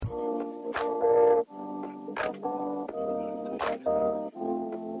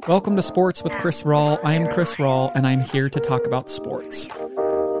Welcome to Sports with Chris Rawl. I am Chris Rawl, and I'm here to talk about sports.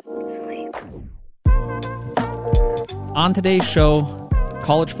 On today's show, the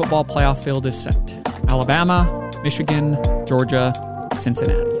college football playoff field is set. Alabama, Michigan, Georgia,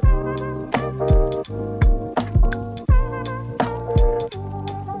 Cincinnati.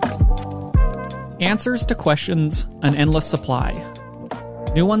 Answers to questions, an endless supply.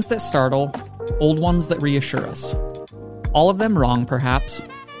 New ones that startle, old ones that reassure us. All of them wrong, perhaps,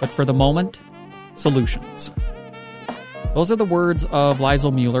 but for the moment, solutions. Those are the words of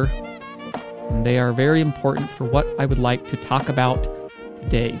Liesl Mueller, and they are very important for what I would like to talk about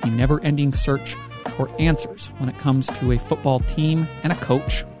today, the never-ending search for answers when it comes to a football team and a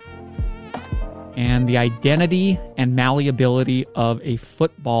coach, and the identity and malleability of a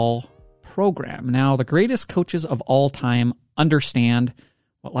football program. Now, the greatest coaches of all time understand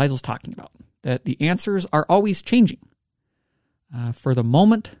what Liesl's talking about, that the answers are always changing. For the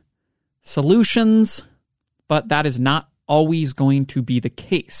moment, solutions, but that is not always going to be the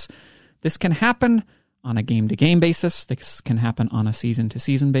case. This can happen on a game-to-game basis. This can happen on a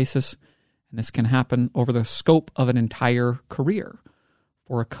season-to-season basis. And this can happen over the scope of an entire career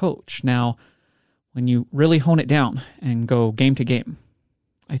for a coach. Now, when you really hone it down and go game-to-game,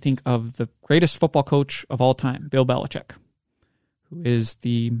 I think of the greatest football coach of all time, Bill Belichick, who is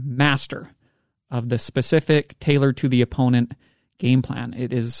the master of the specific, tailored to the opponent game plan.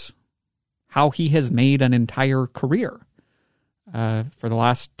 It is how he has made an entire career for the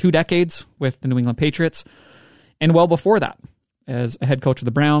last 2 decades with the New England Patriots, and well before that as a head coach of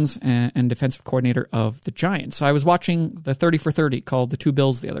the Browns and defensive coordinator of the Giants. I was watching the 30 for 30 called The Two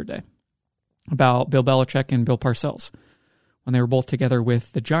Bills the other day about Bill Belichick and Bill Parcells when they were both together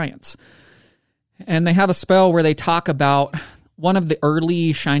with the Giants. And they have a spell where they talk about one of the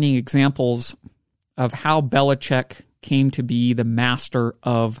early shining examples of how Belichick came to be the master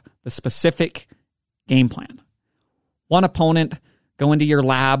of the specific game plan. One opponent, go into your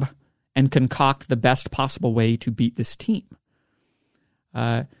lab and concoct the best possible way to beat this team.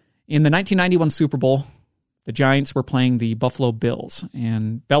 In the 1991 Super Bowl, the Giants were playing the Buffalo Bills.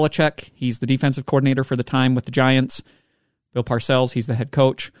 And Belichick, he's the defensive coordinator for the time with the Giants. Bill Parcells, he's the head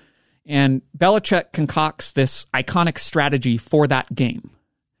coach. And Belichick concocts this iconic strategy for that game.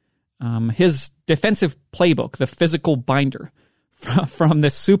 His defensive playbook, the physical binder from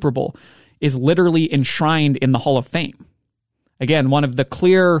this Super Bowl, is literally enshrined in the Hall of Fame. Again, one of the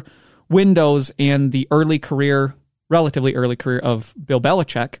clear windows in the relatively early career of Bill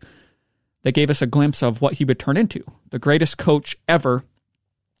Belichick that gave us a glimpse of what he would turn into, the greatest coach ever,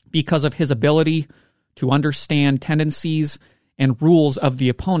 because of his ability to understand tendencies and rules of the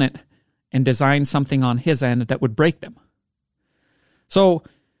opponent and design something on his end that would break them. So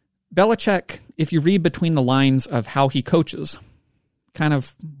Belichick, if you read between the lines of how he coaches, kind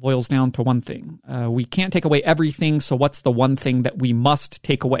of boils down to one thing. We can't take away everything, so what's the one thing that we must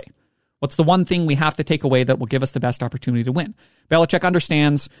take away? What's the one thing we have to take away that will give us the best opportunity to win? Belichick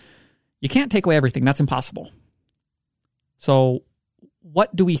understands you can't take away everything. That's impossible. So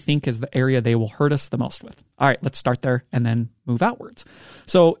what do we think is the area they will hurt us the most with? All right, let's start there and then move outwards.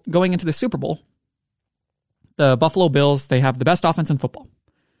 So going into the Super Bowl, the Buffalo Bills, they have the best offense in football.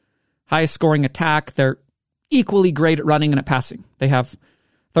 Highest scoring attack. They're equally great at running and at passing. They have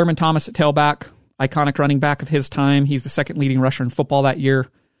Thurman Thomas at tailback, iconic running back of his time. He's the second leading rusher in football that year.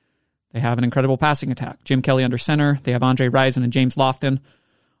 They have an incredible passing attack. Jim Kelly under center. They have Andre Rison and James Lofton.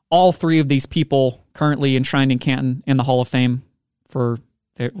 All three of these people currently enshrined in Canton in the Hall of Fame for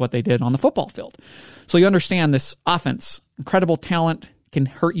what they did on the football field. So you understand this offense, incredible talent, can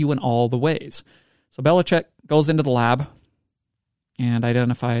hurt you in all the ways. So Belichick goes into the lab and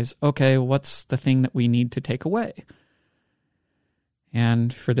identifies, okay, what's the thing that we need to take away?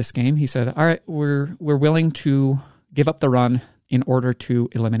 And for this game, he said, all right, we're willing to give up the run in order to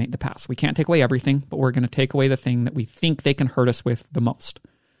eliminate the pass. We can't take away everything, but we're going to take away the thing that we think they can hurt us with the most.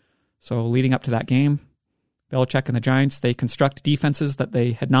 So leading up to that game, Belichick and the Giants, they construct defenses that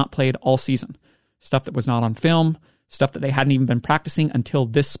they had not played all season. Stuff that was not on film, stuff that they hadn't even been practicing until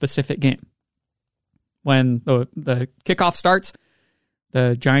this specific game. When the kickoff starts,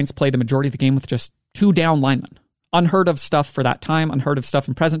 the Giants play the majority of the game with just 2 down linemen. Unheard of stuff for that time, unheard of stuff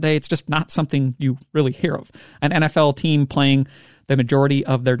in present day. It's just not something you really hear of. An NFL team playing the majority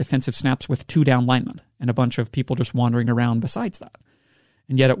of their defensive snaps with 2 down linemen and a bunch of people just wandering around besides that.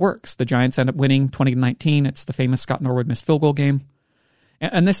 And yet it works. The Giants end up winning 20-19. It's the famous Scott Norwood missed field goal game.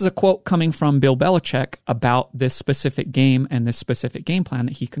 And this is a quote coming from Bill Belichick about this specific game and this specific game plan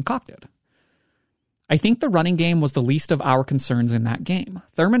that he concocted. I think the running game was the least of our concerns in that game.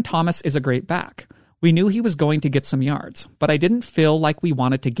 Thurman Thomas is a great back. We knew he was going to get some yards, but I didn't feel like we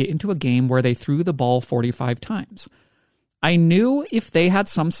wanted to get into a game where they threw the ball 45 times. I knew if they had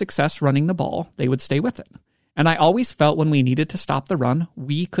some success running the ball, they would stay with it. And I always felt when we needed to stop the run,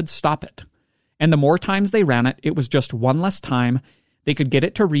 we could stop it. And the more times they ran it, it was just one less time they could get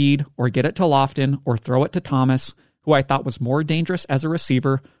it to Reed or get it to Lofton or throw it to Thomas, who I thought was more dangerous as a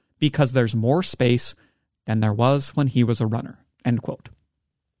receiver because there's more space than there was when he was a runner. End quote.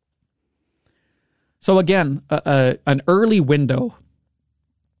 So again, an early window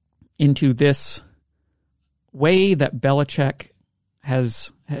into this way that Belichick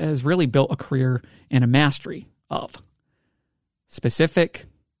has really built a career and a mastery of specific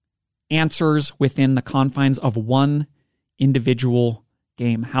answers within the confines of one individual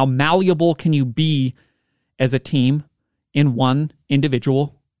game. How malleable can you be as a team in one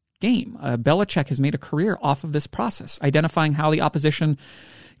individual game? Belichick has made a career off of this process, identifying how the opposition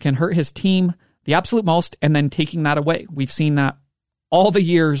can hurt his team the absolute most and then taking that away. We've seen that all the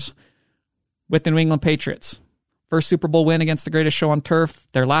years with the New England Patriots. First Super Bowl win against the greatest show on turf.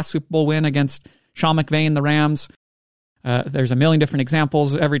 Their last Super Bowl win against Sean McVay and the Rams. There's a million different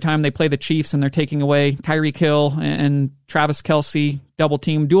examples. Every time they play the Chiefs and they're taking away Tyreek Hill and Travis Kelce, double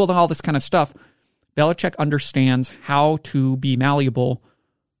team, do all this kind of stuff. Belichick understands how to be malleable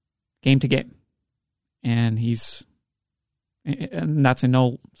game to game. And that's in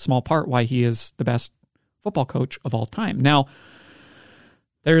no small part why he is the best football coach of all time. Now,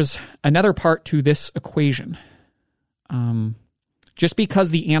 there's another part to this equation. Just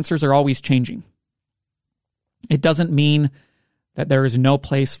because the answers are always changing, it doesn't mean that there is no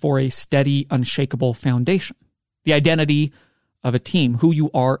place for a steady, unshakable foundation. The identity of a team, who you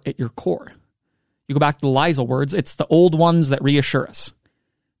are at your core. You go back to the Liesel words, it's the old ones that reassure us.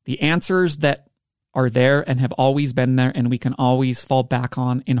 The answers that are there and have always been there and we can always fall back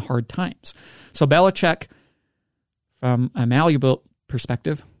on in hard times. So Belichick, from a malleable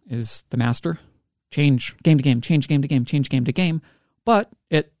perspective, is the master. Change game to game, change game to game, change game to game. But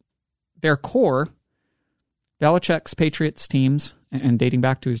at their core, Belichick's Patriots teams, and dating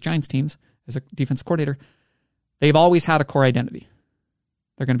back to his Giants teams as a defense coordinator, they've always had a core identity.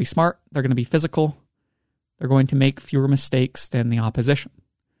 They're going to be smart. They're going to be physical. They're going to make fewer mistakes than the opposition.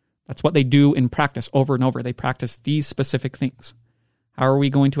 That's what they do in practice over and over. They practice these specific things. How are we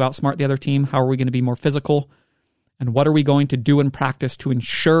going to outsmart the other team? How are we going to be more physical? And what are we going to do in practice to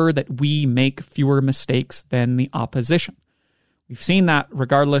ensure that we make fewer mistakes than the opposition? We've seen that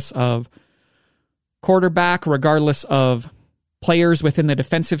regardless of quarterback, regardless of players within the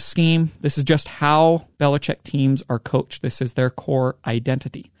defensive scheme. This is just how Belichick teams are coached. This is their core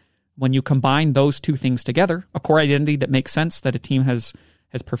identity. When you combine those two things together, a core identity that makes sense that a team has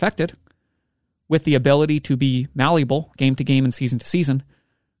perfected, with the ability to be malleable game to game and season to season,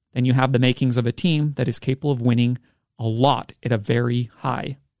 then you have the makings of a team that is capable of winning a lot at a very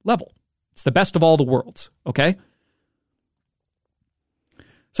high level. It's the best of all the worlds, okay?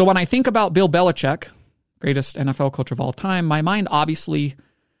 So when I think about Bill Belichick, greatest NFL coach of all time, my mind obviously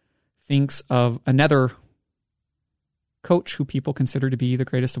thinks of another coach who people consider to be the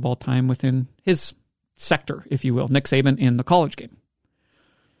greatest of all time within his sector, if you will, Nick Saban in the college game,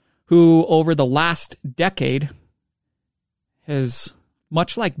 who over the last decade has,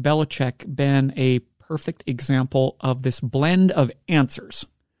 much like Belichick, been a perfect example of this blend of answers.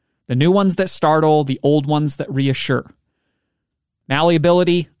 The new ones that startle, the old ones that reassure.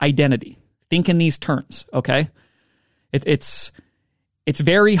 Malleability, identity. Think in these terms, okay? It's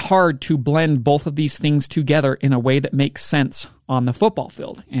very hard to blend both of these things together in a way that makes sense on the football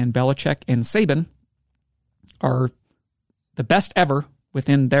field. And Belichick and Saban are the best ever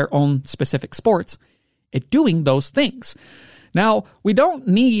within their own specific sports at doing those things. Now, we don't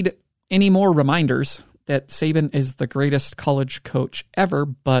need any more reminders that Saban is the greatest college coach ever,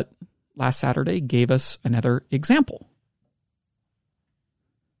 but last Saturday gave us another example.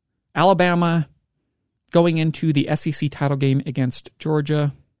 Alabama going into the SEC title game against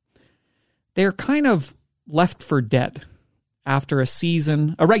Georgia, they're kind of left for dead after a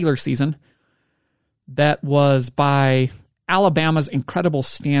regular season that was by Alabama's incredible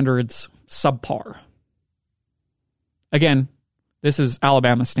standards subpar. Again, this is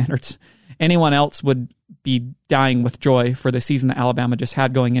Alabama standards. Anyone else would be dying with joy for the season that Alabama just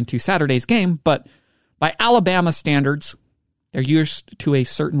had going into Saturday's game, but by Alabama standards, they're used to a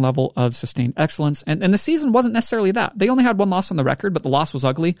certain level of sustained excellence, and the season wasn't necessarily that. They only had one loss on the record, but the loss was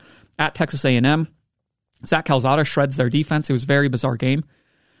ugly at Texas A&M. Zach Calzada shreds their defense. It was a very bizarre game.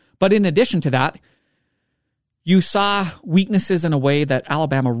 But in addition to that, you saw weaknesses in a way that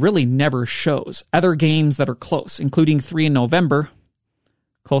Alabama really never shows. Other games that are close, including 3 in November,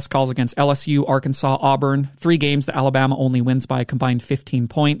 Close calls against LSU, Arkansas, Auburn. 3 games that Alabama only wins by a combined 15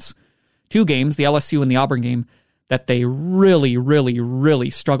 points. 2 games, the LSU and the Auburn game, that they really, really, really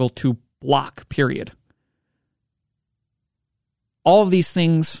struggle to block, period. All of these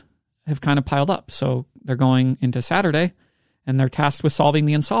things have kind of piled up. So they're going into Saturday, and they're tasked with solving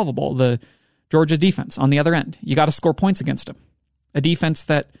the insolvable, the Georgia defense on the other end. You got to score points against them. A defense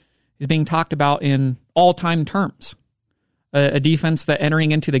that is being talked about in all-time terms. A defense that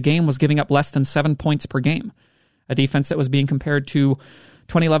entering into the game was giving up less than 7 points per game. A defense that was being compared to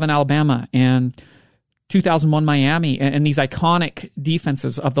 2011 Alabama and 2001 Miami and these iconic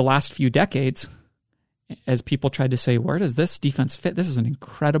defenses of the last few decades. As people tried to say, where does this defense fit? This is an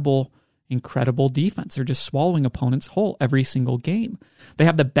incredible defense. They're just swallowing opponents whole every single game. They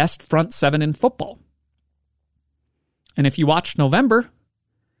have the best front 7 in football. And if you watched November,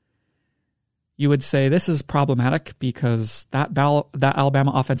 you would say this is problematic because that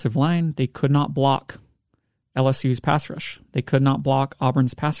Alabama offensive line, they could not block LSU's pass rush. They could not block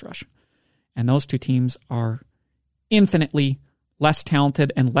Auburn's pass rush. And those 2 teams are infinitely less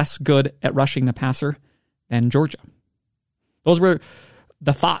talented and less good at rushing the passer than Georgia. Those were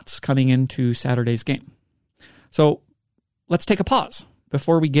the thoughts coming into Saturday's game. So let's take a pause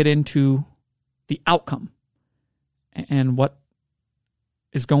before we get into the outcome and what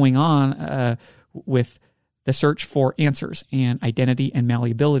is going on with the search for answers and identity and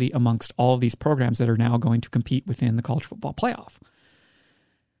malleability amongst all of these programs that are now going to compete within the college football playoff.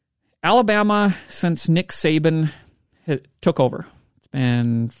 Alabama, since Nick Saban took over, it's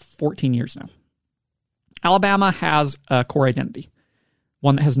been 14 years now. Alabama has a core identity,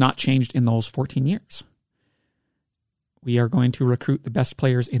 one that has not changed in those 14 years. We are going to recruit the best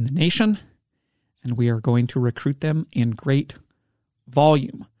players in the nation, and we are going to recruit them in great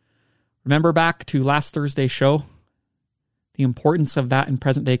volume. Remember back to last Thursday's show, the importance of that in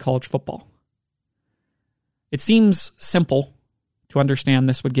present-day college football. It seems simple to understand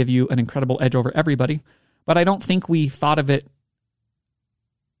this would give you an incredible edge over everybody, but I don't think we thought of it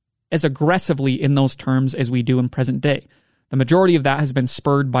as aggressively in those terms as we do in present day. The majority of that has been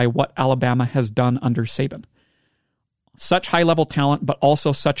spurred by what Alabama has done under Saban. Such high-level talent, but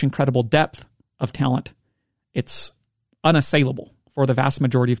also such incredible depth of talent. It's unassailable for the vast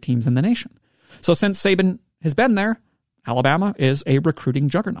majority of teams in the nation. So since Saban has been there, Alabama is a recruiting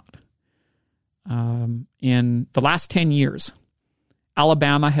juggernaut. In the last 10 years,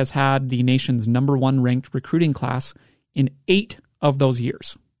 Alabama has had the nation's number 1 ranked recruiting class in 8 of those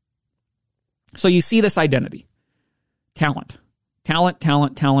years. So you see this identity. Talent,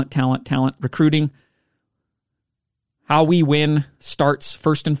 recruiting. How we win starts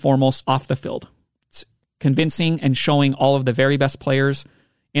first and foremost off the field. It's convincing and showing all of the very best players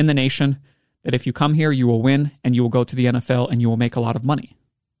in the nation that if you come here, you will win and you will go to the NFL and you will make a lot of money.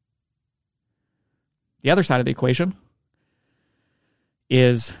 The other side of the equation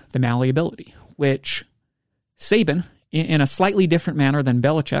is the malleability, which Saban, in a slightly different manner than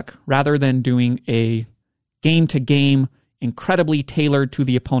Belichick, rather than doing a game-to-game, incredibly tailored to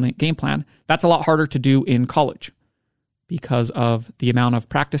the opponent game plan, that's a lot harder to do in college because of the amount of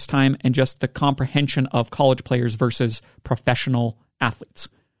practice time and just the comprehension of college players versus professional athletes.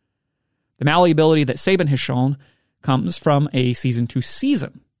 The malleability that Saban has shown comes from a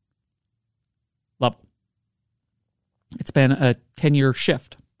season-to-season level. It's been a 10-year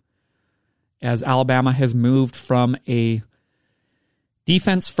shift as Alabama has moved from a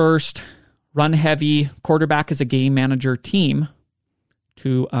defense-first, run-heavy, quarterback-as-a-game-manager team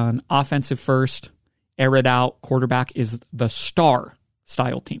to an offensive-first, air-it-out, quarterback is the star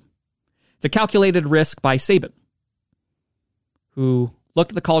style team. It's a calculated risk by Saban, who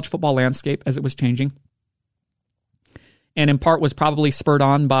looked at the college football landscape as it was changing, and in part was probably spurred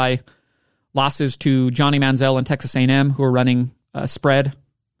on by losses to Johnny Manziel and Texas A&M, who were running a spread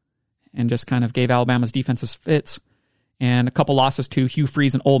and just kind of gave Alabama's defenses fits, and a couple losses to Hugh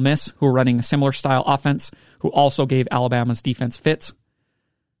Freeze and Ole Miss, who were running a similar style offense, who also gave Alabama's defense fits.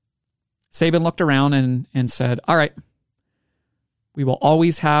 Saban looked around and said, all right, we will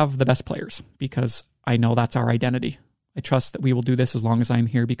always have the best players because I know that's our identity. I trust that we will do this as long as I'm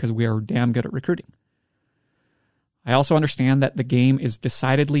here because we are damn good at recruiting. I also understand that the game is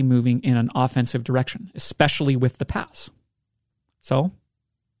decidedly moving in an offensive direction, especially with the pass. So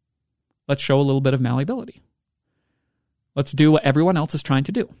let's show a little bit of malleability. Let's do what everyone else is trying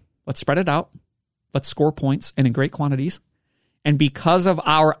to do. Let's spread it out. Let's score points and in great quantities. And because of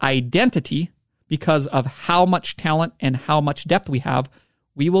our identity, because of how much talent and how much depth we have,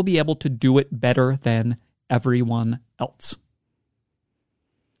 we will be able to do it better than everyone else.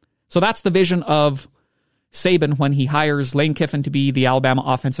 So that's the vision of Saban when he hires Lane Kiffin to be the Alabama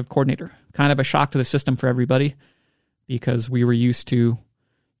offensive coordinator. Kind of a shock to the system for everybody because we were used to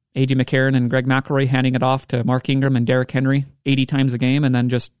A.J. McCarron and Greg McElroy handing it off to Mark Ingram and Derrick Henry 80 times a game and then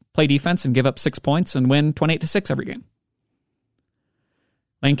just play defense and give up 6 points and win 28-6 every game.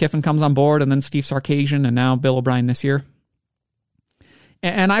 Lane Kiffin comes on board and then Steve Sarkisian and now Bill O'Brien this year.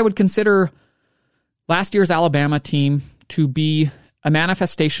 And I would consider last year's Alabama team to be a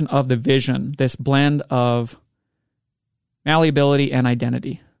manifestation of the vision, this blend of malleability and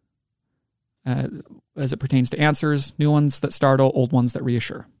identity as it pertains to answers, new ones that startle, old ones that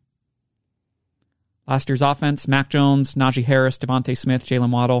reassure. Last year's offense, Mac Jones, Najee Harris, Devontae Smith,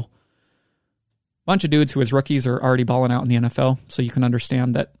 Jalen Waddle, bunch of dudes who as rookies are already balling out in the NFL, so you can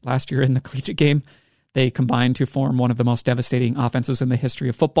understand that last year in the collegiate game, they combined to form one of the most devastating offenses in the history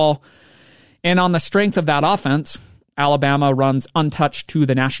of football. And on the strength of that offense, Alabama runs untouched to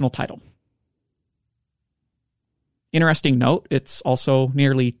the national title. Interesting note, it's also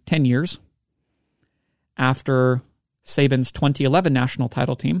nearly 10 years after Saban's 2011 national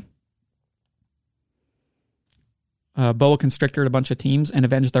title team. Boa constricted a bunch of teams and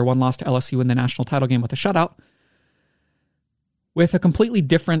avenged their one loss to LSU in the national title game with a shutout. With a completely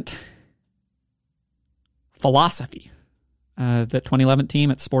different philosophy. The 2011 team,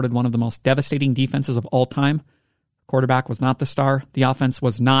 it sported one of the most devastating defenses of all time. Quarterback was not the star. The offense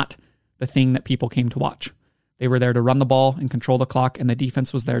was not the thing that people came to watch. They were there to run the ball and control the clock, and the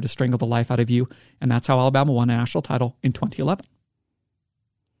defense was there to strangle the life out of you, and that's how Alabama won a national title in 2011.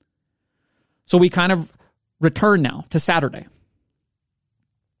 So we kind of return now to Saturday.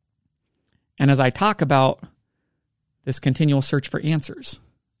 And as I talk about this continual search for answers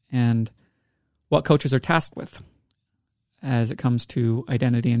and what coaches are tasked with as it comes to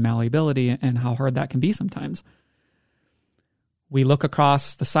identity and malleability and how hard that can be sometimes, we look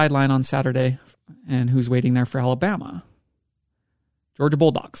across the sideline on Saturday and who's waiting there for Alabama. Georgia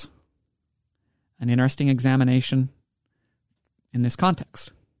Bulldogs. An interesting examination in this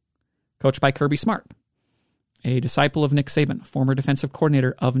context. Coached by Kirby Smart, a disciple of Nick Saban, former defensive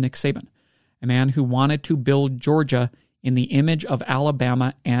coordinator of Nick Saban, a man who wanted to build Georgia in the image of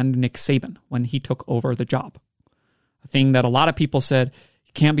Alabama and Nick Saban when he took over the job. A thing that a lot of people said,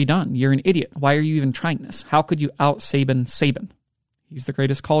 it can't be done. You're an idiot. Why are you even trying this? How could you out-Saban Saban? He's the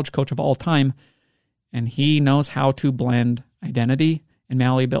greatest college coach of all time, and he knows how to blend identity and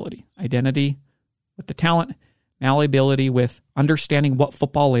malleability. Identity with the talent, malleability with understanding what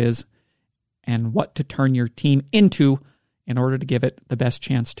football is and what to turn your team into in order to give it the best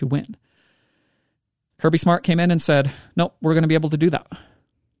chance to win. Kirby Smart came in and said, nope, we're going to be able to do that.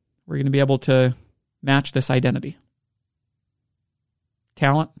 We're going to be able to match this identity.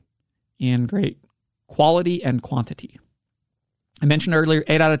 Talent in great quality and quantity. I mentioned earlier,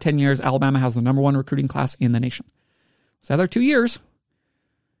 8 out of 10 years, Alabama has the number one recruiting class in the nation. The other 2 years,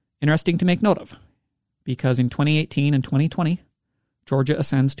 interesting to make note of, because in 2018 and 2020, Georgia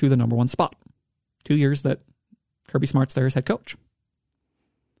ascends to the number one spot. 2 years that Kirby Smart's there as head coach.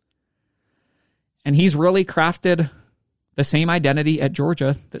 And he's really crafted the same identity at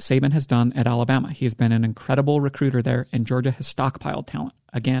Georgia that Saban has done at Alabama. He has been an incredible recruiter there, and Georgia has stockpiled talent.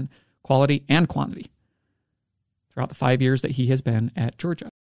 Again, quality and quantity throughout the 5 years that he has been at Georgia.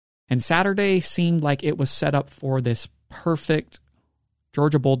 And Saturday seemed like it was set up for this perfect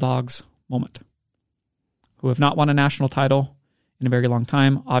Georgia Bulldogs moment, who have not won a national title in a very long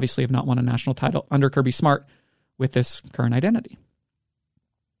time, obviously have not won a national title under Kirby Smart with this current identity.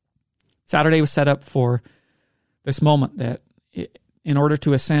 Saturday was set up for this moment that in order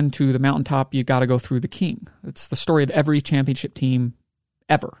to ascend to the mountaintop, you got to go through the king. It's the story of every championship team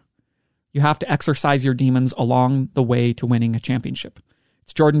ever. You have to exercise your demons along the way to winning a championship.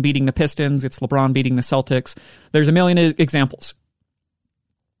 It's Jordan beating the Pistons. It's LeBron beating the Celtics. There's a million examples.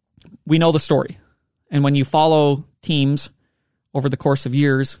 We know the story. And when you follow teams over the course of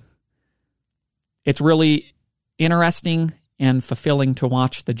years, it's really interesting and fulfilling to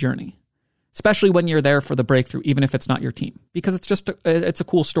watch the journey, especially when you're there for the breakthrough, even if it's not your team, because it's a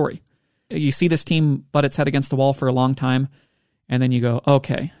cool story. You see this team butt its head against the wall for a long time, and then you go,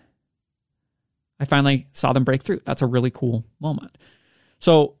 okay, I finally saw them break through. That's a really cool moment.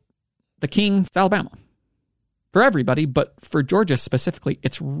 So the king is Alabama. For everybody, but for Georgia specifically,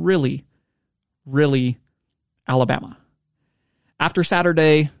 it's really, really Alabama. After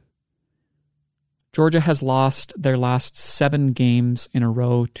Saturday, Georgia has lost their last 7 games in a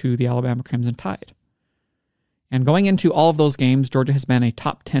row to the Alabama Crimson Tide. And going into all of those games, Georgia has been a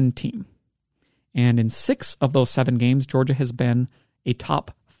top 10 team. And in 6 of those 7 games, Georgia has been a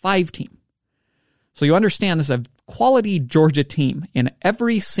top 5 team. So you understand this is a quality Georgia team in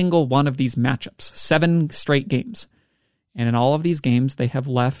every single one of these matchups, 7 straight games. And in all of these games, they have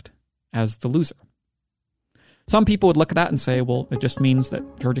left as the loser. Some people would look at that and say, well, it just means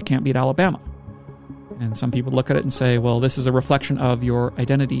that Georgia can't beat Alabama. And some people would look at it and say, well, this is a reflection of your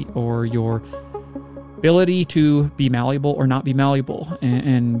identity or your ability to be malleable or not be malleable.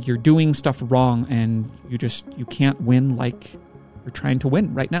 And you're doing stuff wrong and you can't win like you're trying to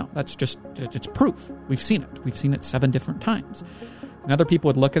win right now. It's proof. We've seen it. We've seen it 7 different times. And other people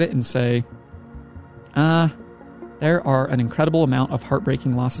would look at it and say, there are an incredible amount of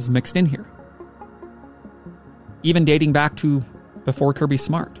heartbreaking losses mixed in here. Even dating back to before Kirby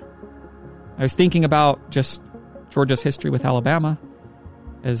Smart. I was thinking about just Georgia's history with Alabama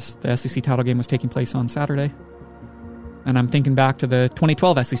as the SEC title game was taking place on Saturday. And I'm thinking back to the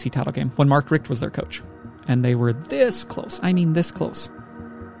 2012 SEC title game when Mark Richt was their coach. And they were this close, this close,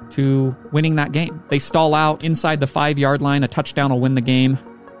 to winning that game. They stall out inside the 5-yard line. A touchdown will win the game.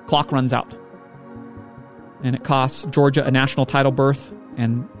 Clock runs out. And it costs Georgia a national title berth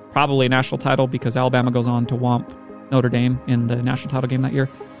and probably a national title because Alabama goes on to whomp Notre Dame in the national title game that year.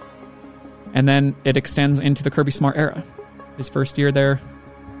 And then it extends into the Kirby Smart era. His first year there,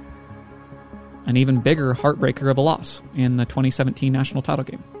 an even bigger heartbreaker of a loss in the 2017 national title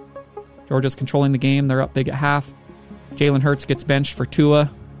game. Georgia's controlling the game. They're up big at half. Jalen Hurts gets benched for Tua.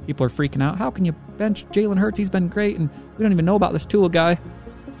 People are freaking out. How can you bench Jalen Hurts? He's been great, and we don't even know about this Tua guy.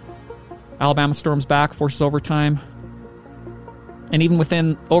 Alabama storms back, forces overtime. And even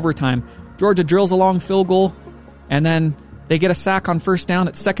within overtime, Georgia drills a long field goal, and then they get a sack on first down.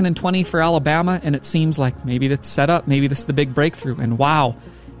 It's 2nd and 20 for Alabama, and it seems like maybe that's set up. Maybe this is the big breakthrough. And wow,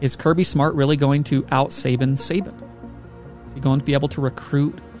 is Kirby Smart really going to out-Saban Saban? Is he going to be able to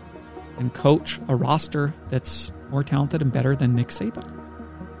recruit and coach a roster that's more talented and better than Nick Saban?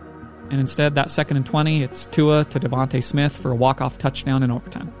 And instead, that 2nd and 20, it's Tua to Devontae Smith for a walk-off touchdown in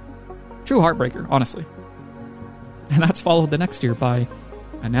overtime. True heartbreaker, honestly. And that's followed the next year by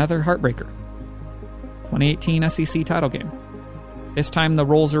another heartbreaker. 2018 SEC title game. This time the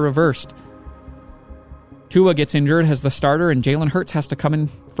roles are reversed. Tua gets injured as the starter, and Jalen Hurts has to come in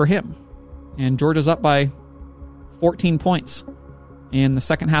for him. And Georgia's up by 14 points in the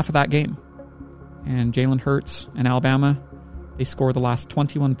second half of that game. And Jalen Hurts and Alabama, they score the last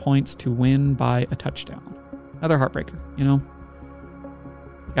 21 points to win by a touchdown. Another heartbreaker, You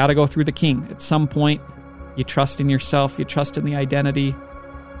got to go through the king. At some point, you trust in yourself, you trust in the identity,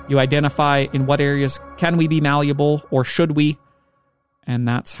 you identify in what areas can we be malleable or should we, and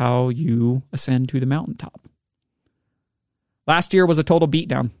that's how you ascend to the mountaintop. Last year was a total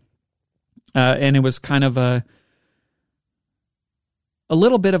beatdown, and it was kind of a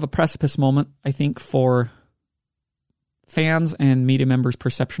little bit of a precipice moment, I think, for fans and media members'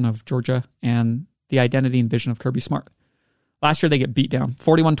 perception of Georgia and the identity and vision of Kirby Smart. Last year they get beat down.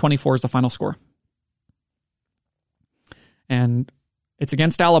 41-24 is the final score. And it's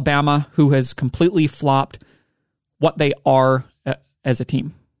against Alabama, who has completely flopped what they are as a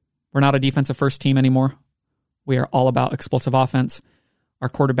team. We're not a defensive first team anymore. We are all about explosive offense. Our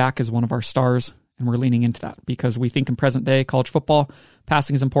quarterback is one of our stars, and we're leaning into that because we think in present day college football,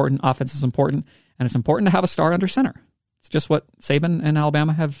 passing is important, offense is important, and it's important to have a star under center. It's just what Saban and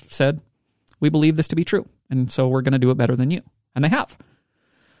Alabama have said. We believe this to be true, and so we're going to do it better than you. And they have.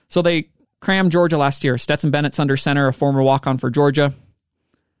 So they crammed Georgia last year. Stetson Bennett's under center, a former walk-on for Georgia.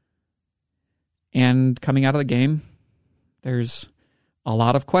 And coming out of the game, there's a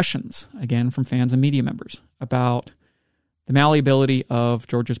lot of questions, again, from fans and media members about the malleability of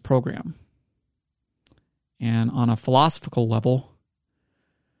Georgia's program. And on a philosophical level,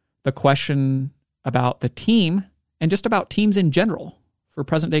 the question about the team and just about teams in general for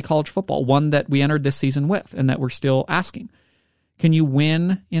present-day college football, one that we entered this season with and that we're still asking. Can you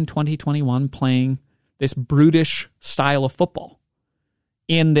win in 2021 playing this brutish style of football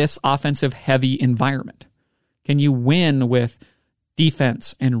in this offensive-heavy environment? Can you win with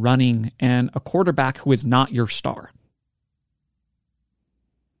defense and running and a quarterback who is not your star?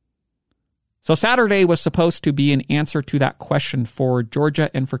 So Saturday was supposed to be an answer to that question for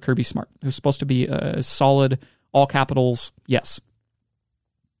Georgia and for Kirby Smart. It was supposed to be a solid, all capitals, yes.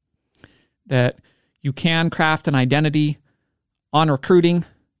 That you can craft an identity on recruiting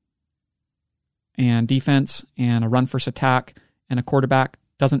and defense and a run-first attack, and a quarterback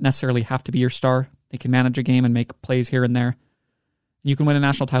doesn't necessarily have to be your star. They can manage a game and make plays here and there. You can win a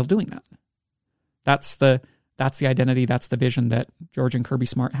national title doing that. That's the identity, that's the vision that Georgia and Kirby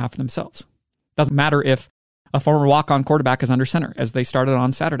Smart have for themselves. Doesn't matter if a former walk-on quarterback is under center, as they started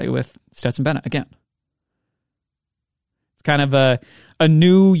on Saturday with Stetson Bennett again. It's kind of a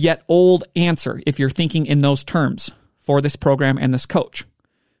new yet old answer if you're thinking in those terms for this program and this coach.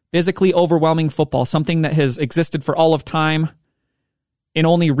 Physically overwhelming football, something that has existed for all of time and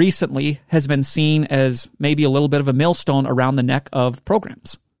only recently has been seen as maybe a little bit of a millstone around the neck of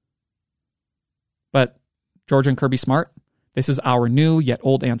programs. But Georgia and Kirby Smart, this is our new yet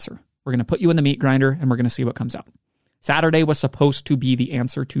old answer. We're going to put you in the meat grinder and we're going to see what comes out. Saturday was supposed to be the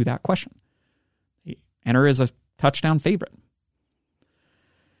answer to that question. Enter is a touchdown favorite.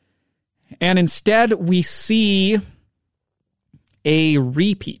 And instead, we see a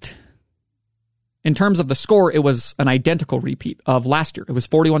repeat. In terms of the score, it was an identical repeat of last year. It was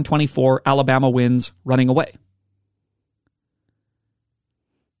 41-24, Alabama wins running away.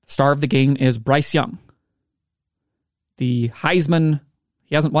 The star of the game is Bryce Young. The Heisman,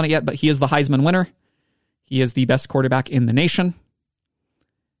 he hasn't won it yet, but he is the Heisman winner. He is the best quarterback in the nation.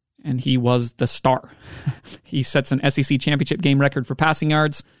 And he was the star. He sets an SEC championship game record for passing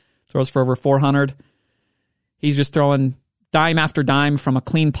yards, throws for over 400. He's just throwing dime after dime from a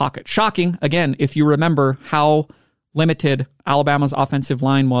clean pocket. Shocking, again, if you remember how limited Alabama's offensive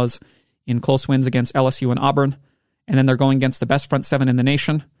line was in close wins against LSU and Auburn, and then they're going against the best front seven in the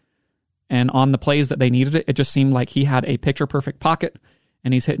nation, and on the plays that they needed it, it just seemed like he had a picture-perfect pocket,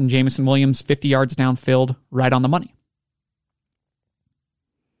 and he's hitting Jameson Williams 50 yards downfield right on the money.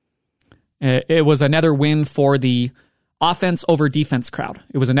 It was another win for the offense over defense crowd.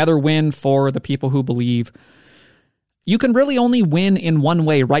 It was another win for the people who believe you can really only win in one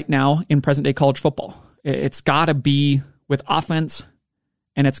way right now in present-day college football. It's got to be with offense,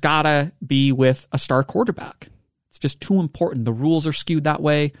 and it's got to be with a star quarterback. It's just too important. The rules are skewed that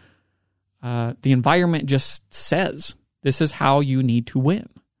way. The environment just says this is how you need to win.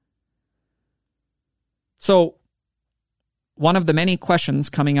 So, one of the many questions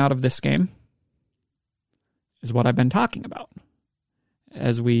coming out of this game is what I've been talking about.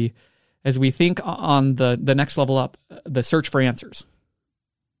 As we think on the next level up, the search for answers.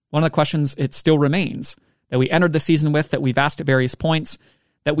 One of the questions, it still remains, that we entered the season with, that we've asked at various points,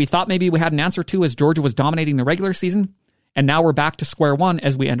 that we thought maybe we had an answer to as Georgia was dominating the regular season, and now we're back to square one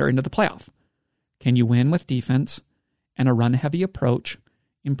as we enter into the playoff. Can you win with defense and a run-heavy approach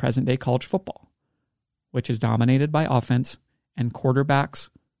in present-day college football, which is dominated by offense and quarterbacks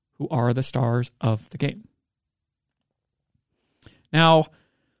who are the stars of the game? Now,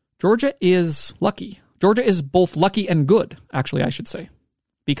 Georgia is lucky. Georgia is both lucky and good, actually, I should say.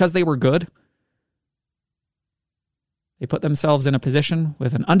 Because they were good, they put themselves in a position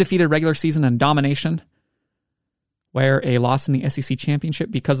with an undefeated regular season and domination, where a loss in the SEC championship,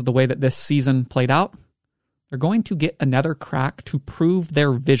 because of the way that this season played out, they're going to get another crack to prove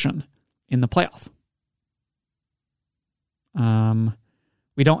their vision in the playoff.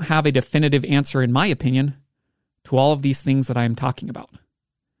 We don't have a definitive answer, in my opinion, to all of these things that I'm talking about.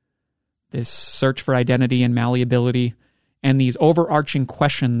 This search for identity and malleability, and these overarching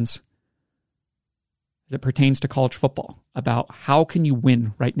questions as it pertains to college football about how can you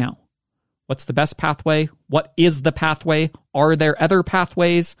win right now? What's the best pathway? What is the pathway? Are there other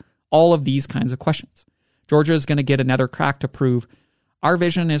pathways? All of these kinds of questions. Georgia is going to get another crack to prove our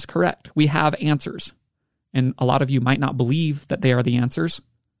vision is correct. We have answers. And a lot of you might not believe that they are the answers,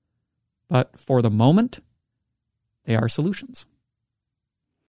 but for the moment, they are solutions.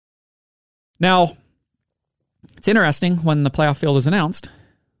 Now, it's interesting when the playoff field is announced.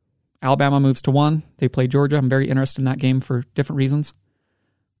 Alabama moves to 1. They play Georgia. I'm very interested in that game for different reasons.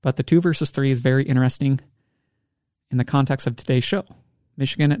 But the 2 versus 3 is very interesting in the context of today's show.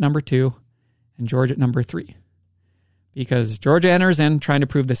 Michigan at number 2 and Georgia at number 3. Because Georgia enters in trying to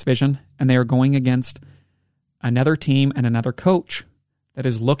prove this vision, and they are going against another team and another coach that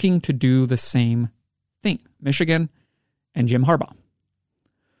is looking to do the same thing. Michigan and Jim Harbaugh,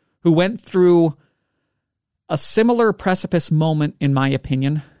 who went through a similar precipice moment, in my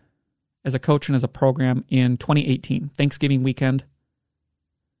opinion, as a coach and as a program in 2018, Thanksgiving weekend,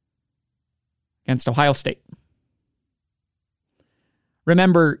 against Ohio State.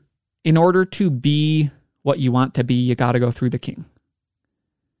 Remember, in order to be what you want to be, you got to go through the king.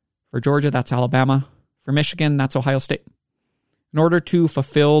 For Georgia, that's Alabama. For Michigan, that's Ohio State. In order to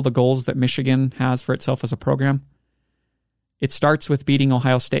fulfill the goals that Michigan has for itself as a program, it starts with beating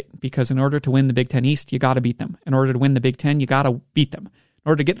Ohio State, because in order to win the Big Ten East, you got to beat them. In order to win the Big Ten, you got to beat them. In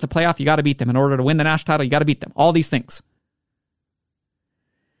order to get to the playoff, you got to beat them. In order to win the national title, you got to beat them. All these things.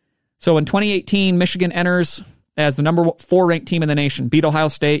 So in 2018, Michigan enters as the number 4 ranked team in the nation. Beat Ohio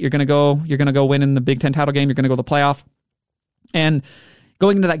State, you're going to go win in the Big Ten title game. You're going to go to the playoff. And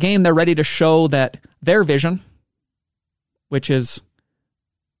going into that game, they're ready to show that their vision, which is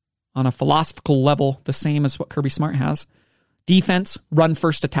on a philosophical level the same as what Kirby Smart has, defense, run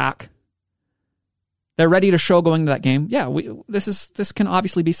first attack. They're ready to show going to that game. Yeah, this can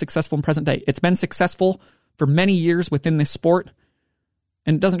obviously be successful in present day. It's been successful for many years within this sport,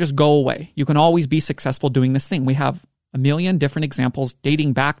 and it doesn't just go away. You can always be successful doing this thing. We have a million different examples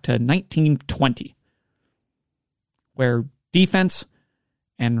dating back to 1920, where defense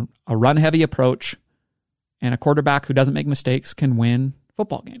and a run-heavy approach and a quarterback who doesn't make mistakes can win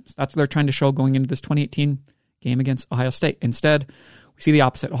football games. That's what they're trying to show going into this 2018 game against Ohio State. Instead, we see the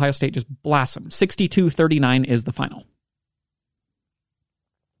opposite. Ohio State just blasts them. 62-39 is the final.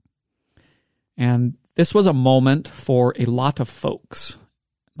 And this was a moment for a lot of folks,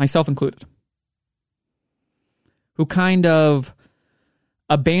 myself included, who kind of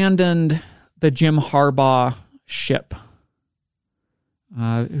abandoned the Jim Harbaugh ship,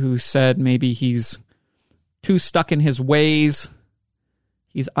 who said maybe he's too stuck in his ways.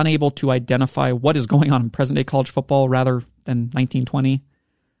 He's unable to identify what is going on in present-day college football rather than 1920.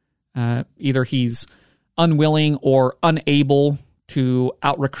 Either he's unwilling or unable to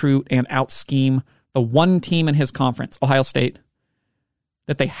out-recruit and out-scheme the one team in his conference, Ohio State,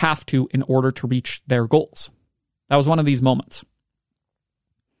 that they have to in order to reach their goals. That was one of these moments.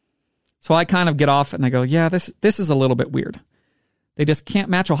 So I kind of get off and I go, yeah, this is a little bit weird. They just can't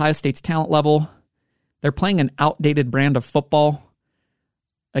match Ohio State's talent level. They're playing an outdated brand of football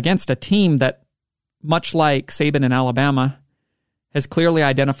against a team that, much like Saban in Alabama, has clearly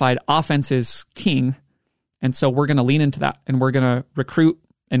identified offense is king. And so we're going to lean into that, and we're going to recruit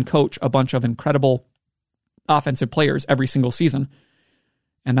and coach a bunch of incredible offensive players every single season.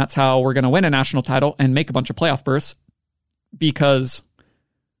 And that's how we're going to win a national title and make a bunch of playoff berths, because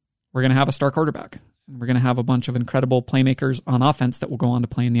we're going to have a star quarterback. And we're going to have a bunch of incredible playmakers on offense that will go on to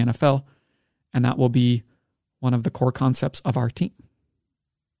play in the NFL. And that will be one of the core concepts of our team.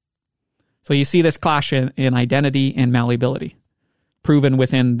 So you see this clash in identity and malleability proven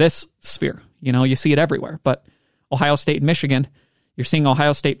within this sphere. You see it everywhere. But Ohio State and Michigan, you're seeing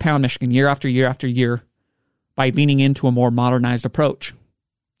Ohio State pound Michigan year after year after year by leaning into a more modernized approach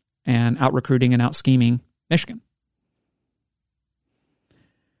and out-recruiting and out-scheming Michigan.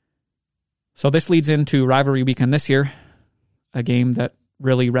 So this leads into rivalry weekend this year, a game that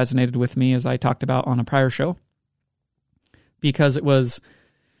really resonated with me, as I talked about on a prior show, because it was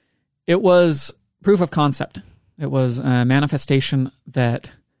proof of concept. It was a manifestation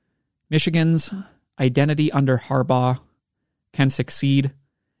that Michigan's identity under Harbaugh can succeed.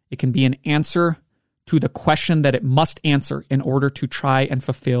 It can be an answer to the question that it must answer in order to try and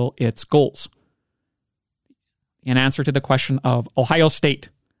fulfill its goals. An answer to the question of Ohio State.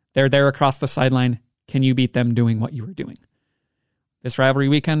 They're there across the sideline. Can you beat them doing what you were doing? This rivalry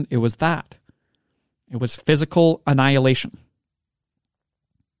weekend, it was that. It was physical annihilation.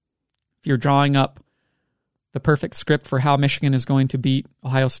 If you're drawing up the perfect script for how Michigan is going to beat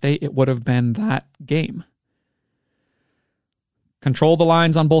Ohio State, it would have been that game. Control the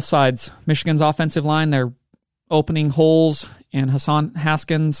lines on both sides. Michigan's offensive line, they're opening holes, and Hassan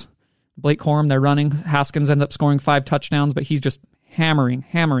Haskins, Blake Corum, they're running. Haskins ends up scoring 5 touchdowns, but he's just hammering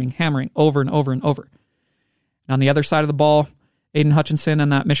over and over and over. And on the other side of the ball, Aiden Hutchinson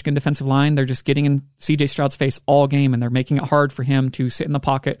and that Michigan defensive line, they're just getting in C.J. Stroud's face all game, and they're making it hard for him to sit in the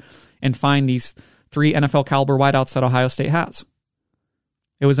pocket and find these 3 NFL caliber wideouts that Ohio State has.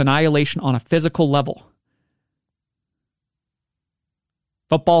 It was annihilation on a physical level.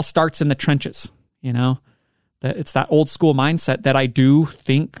 Football starts in the trenches, that it's that old school mindset that I do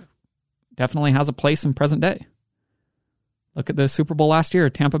think definitely has a place in present day. Look at the Super Bowl last year,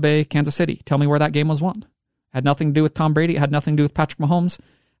 Tampa Bay, Kansas City. Tell me where that game was won. Had nothing to do with Tom Brady. It had nothing to do with Patrick Mahomes.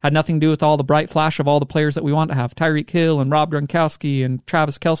 Had nothing to do with all the bright flash of all the players that we want to have. Tyreek Hill and Rob Gronkowski and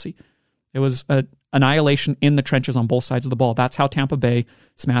Travis Kelce. It was an annihilation in the trenches on both sides of the ball. That's how Tampa Bay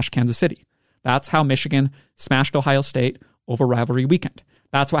smashed Kansas City. That's how Michigan smashed Ohio State over rivalry weekend.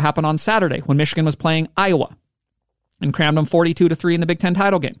 That's what happened on Saturday when Michigan was playing Iowa and crammed them 42-3 in the Big Ten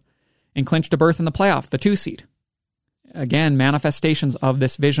title game and clinched a berth in the playoff, the 2 seed. Again, manifestations of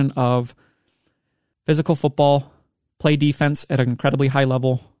this vision of physical football, play defense at an incredibly high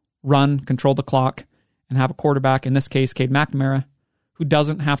level, run, control the clock, and have a quarterback, in this case, Cade McNamara, who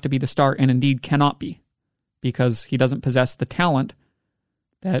doesn't have to be the star and indeed cannot be, because he doesn't possess the talent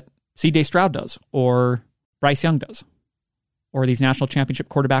that C.J. Stroud does or Bryce Young does or these national championship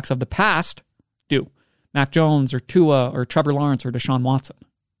quarterbacks of the past do. Mac Jones or Tua or Trevor Lawrence or Deshaun Watson.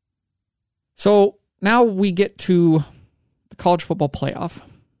 So now we get to the college football playoff.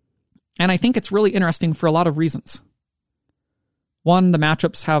 And I think it's really interesting for a lot of reasons. One, the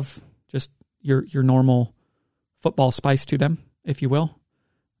matchups have just your normal football spice to them, if you will.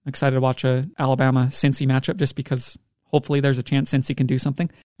 I'm excited to watch a Alabama-Cincy matchup just because hopefully there's a chance Cincy can do something.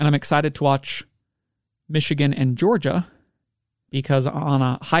 And I'm excited to watch Michigan and Georgia because on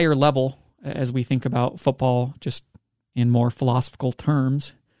a higher level, as we think about football just in more philosophical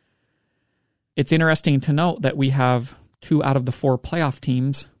terms, it's interesting to note that we have 2 out of the 4 playoff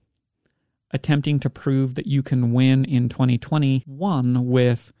teams attempting to prove that you can win in 2021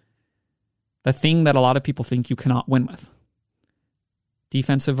 with the thing that a lot of people think you cannot win with.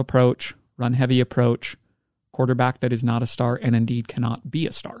 Defensive approach, run-heavy approach, quarterback that is not a star and indeed cannot be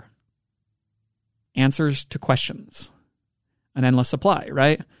a star. Answers to questions. An endless supply,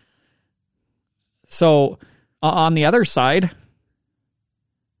 right? So, on the other side,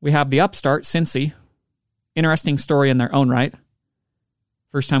 we have the upstart, Cincy. Interesting story in their own right.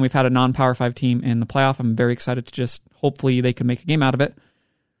 First time we've had a non-Power 5 team in the playoff. I'm very excited to just, hopefully they can make a game out of it.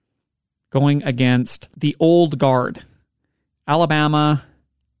 Going against the old guard, Alabama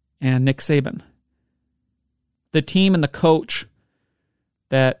and Nick Saban. The team and the coach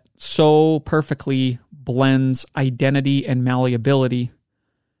that so perfectly blends identity and malleability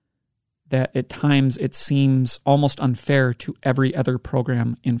that at times it seems almost unfair to every other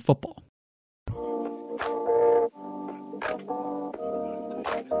program in football.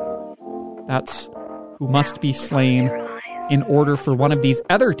 That's who must be slain in order for one of these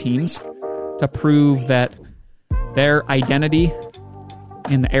other teams to prove that their identity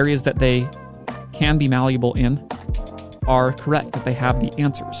in the areas that they can be malleable in are correct, that they have the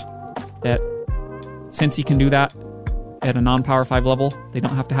answers. That Cincy can do that at a non-Power 5 level, they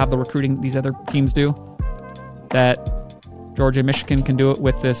don't have to have the recruiting these other teams do. That Georgia and Michigan can do it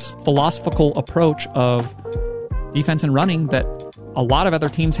with this philosophical approach of defense and running that a lot of other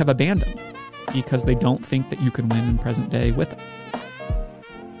teams have abandoned because they don't think that you can win in present day with it.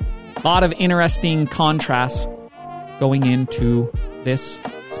 A lot of interesting contrasts going into this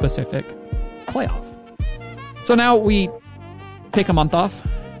specific playoff. So now we take a month off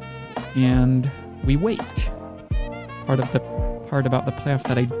and we wait. Part about the playoff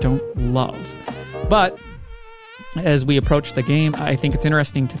that I don't love. But as we approach the game, I think it's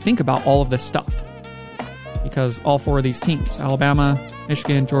interesting to think about all of this stuff. Because all 4 of these teams, Alabama,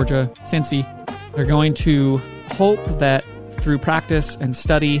 Michigan, Georgia, Cincy, they're going to hope that through practice and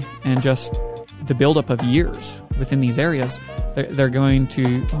study and just the buildup of years within these areas, they're going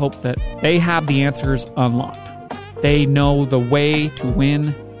to hope that they have the answers unlocked. They know the way to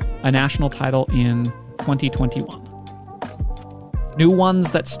win a national title in 2021. New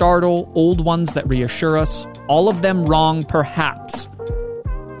ones that startle, old ones that reassure us, all of them wrong perhaps,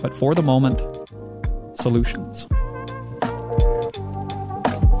 but for the moment, solutions.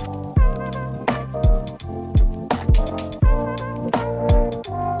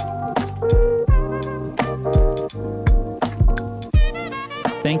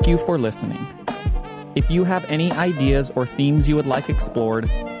 Thank you for listening. If you have any ideas or themes you would like explored,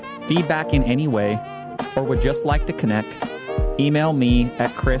 feedback in any way, or would just like to connect, email me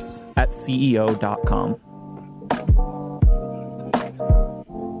at chris@ceo.com.